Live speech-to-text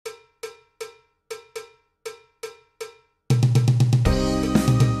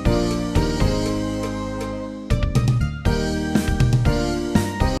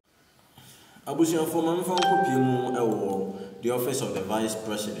Abusian for Manfan Copium, the office of the Vice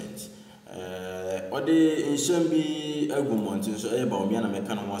President. Or the Insembi Agumontin, so Bawumia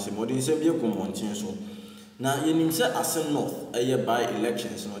Mecano was a modern Sembi Agumontin. So now in Assin North, a year by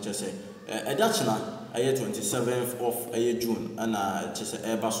elections, not just say a Dutchna, a year 27th of a year June, and just a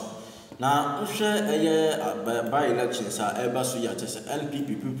Airbasso. Now, share a year by elections are Airbasso, just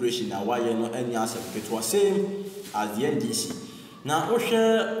NPP preparation, now why you know any answer, it was same as the NDC. Now,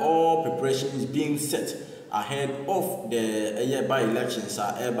 share all preparations being set ahead of the by elections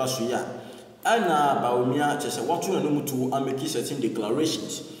are Airbasso. And Bawumia just what you know to make certain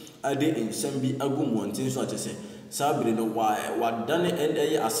declarations. I did in Sembi Agumontin, so I say, Sabri no why what done it and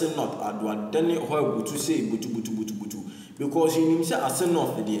Assin not at what done it or to say butu. Because you need to Assin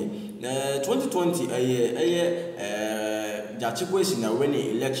not the day 2020 a year Jachikwas in a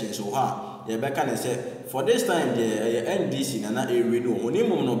winning election so hard. The back and said, for this time, the NDC and a renew,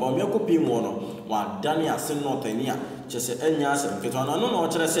 Monimo no Bawumia copy mono, what Danny Assin not any, just a Enyas and Ketana, no,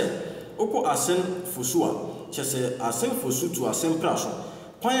 what I said. Oko Assin Fusua, Chese Assin Fusu to Assin Praso.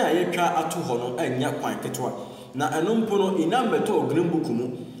 Paya Yeka atu hono enya kwan ketwa. Na enumpono inambeto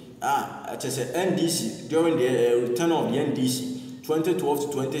Grimbukumu. Chese NDC during the return of the NDC 2012 to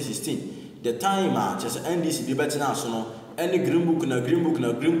 2016. The time chese NDC be better now so any Grimbook na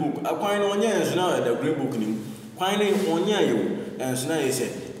Grimbook. Akwan onya enso the Grimbook ni. Kwan onya yo enso na yese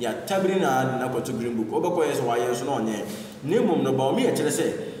ya tabiri na kwato Grimbook. Obako yeso wa yenso na onya. Nemum no Bawumia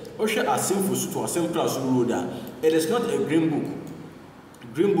chese Osha Assin Fusu to Assin Plus Road. It is not a green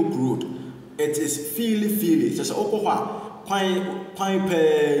book road. It is feely. Just Okoha, Pine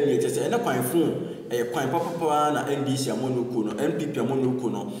Pen, just a pine phone, a pine papa, na NDC Amonukuno, NPP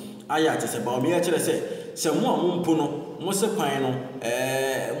Amonukuno. Aya just about me. I say, some more Mumpuno, Mosa Pino,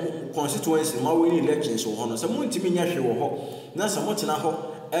 constituency, my winning elections or honor. Some Muntimiashi or ho. Now, some Motinaho,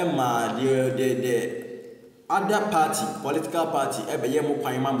 Emma, the other party, political party, Ebeyemo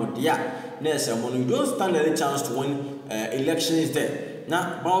Paimamo dia, Nessa Mono, you don't stand any chance to win elections there.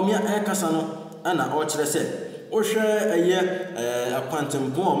 Now, Bawumia Ekasano, Anna Orchard said, Osha a year, a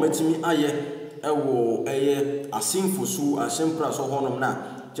quantum bomb, metimi aye, a wo, a year, Assin Fusu, Assin Pras or Honum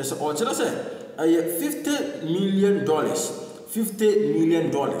now. Just Orchard said, a year $50 million, $50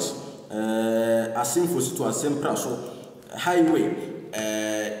 million, Assin Fusu to Assin Praso highway.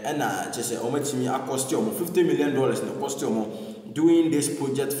 And just a me a costume $50 million in a costume doing this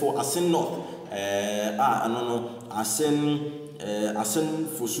project for Assin North. Assin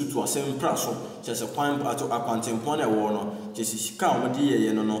Fusu to Assin Praso, just a point at a quantum warner, just is count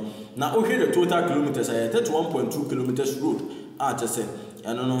dear no. Now, okay, the total kilometers I 1.2 kilometers road. Just a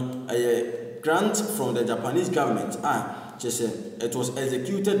grant from the Japanese government. Just it was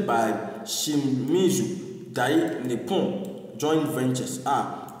executed by Shimizu Dai Nippon Joint Ventures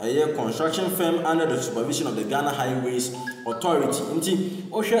a construction firm under the supervision of the Ghana Highways Authority. Inti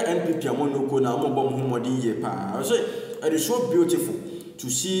Osha NPP Amonoko na Mobom Humodi ye pa. I say it is so beautiful to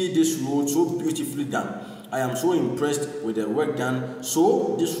see this road so beautifully done. I am so impressed with the work done.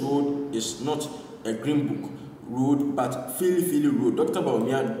 So this road is not a green book road but feely road. Dr.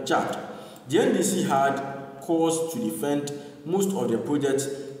 Bawumia judged. The NDC had cause to defend most of the projects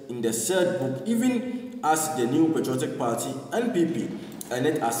in the said book, even as the new patriotic party NPP and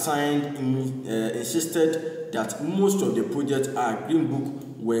it assigned insisted that most of the projects are green book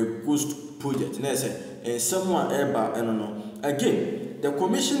were ghost projects. And someone ever again, the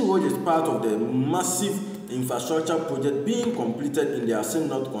commission road is part of the massive infrastructure project being completed in the Assin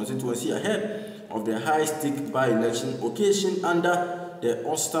North constituency ahead of the high-stake by-election occasion under the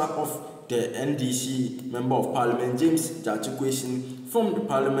ouster of the NDC Member of Parliament James Jachikwas from the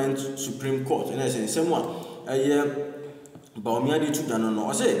Parliament Supreme Court. And as in someone a year Bawumia did to Danono.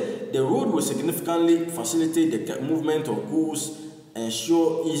 I say the road will significantly facilitate the movement of goods,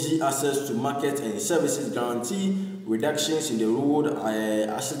 ensure easy access to market and services, guarantee reductions in the road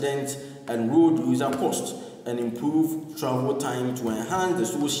accidents and road user costs, and improve travel time to enhance the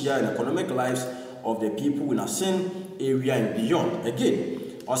social and economic lives of the people in Assin area and beyond. Again,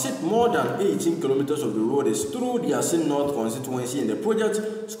 I said more than 18 kilometers of the road is through the Assin North constituency, and the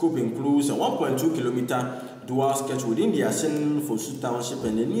project scope includes a 1.2 kilometer dual sketch within the Assin Fusu Township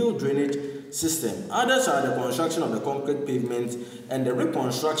and a new drainage system. Others are the construction of the concrete pavement and the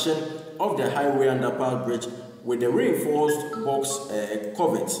reconstruction of the highway underpass bridge with the reinforced box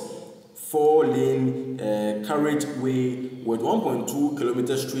culverts, 4-lane carriageway with 1.2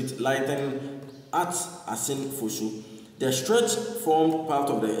 kilometer street lighting at Assin Fusu. The stretch formed part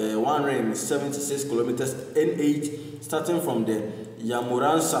of the 176 kilometers N8 starting from the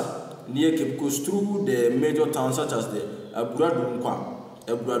Yamuransa near Cape Coast through the major towns such as the Abradunkwa,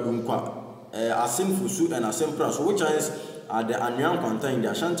 Assin Fusu and Assin Praso, which is the Anyam Kwanta in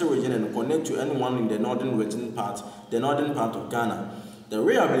the Ashanti region and connect to anyone in the northern part of Ghana. The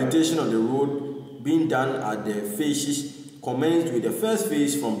rehabilitation of the road being done at the phases commenced with the first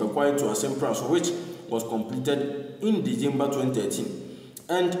phase from Bekwai to Assin Praso, which was completed in December 2013.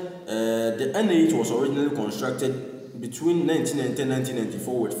 And the NH was originally constructed between 1990 and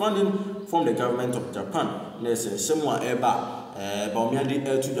 1994 with funding from the government of Japan. There's a similar Bawumia di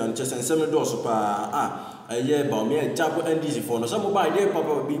to Jan Chess and Seven Doors a year Bawumia Japo NDC for no some by day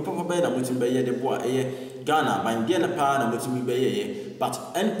papa be papa by the mutim by the boy a Ghana by Ghana pan and mutim by but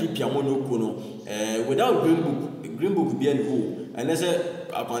NPP amono kuno without green book be any who and there's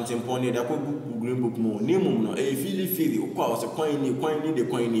a contemporary that could green book more name no a feel was a coin the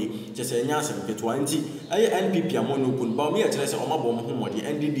coin just a nyasem ke 20 NPP amono kun Bawumia Chess or my bomb home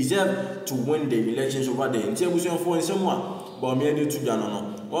and they deserve to win the elections over there and tell you for someone Bawumia di to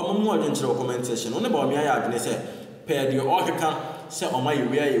Janono. Or more than comment section. Only Bawumia ya say per the Okaka say on my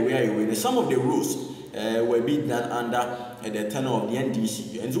way. Some of the rules were being done under the tenor of the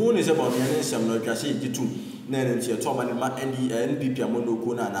NDC. And so one is about the some no kasi gitu. Nen ntia Tom and NPP amono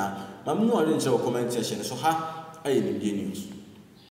kuna na. Mamu than comment section. So ha I news.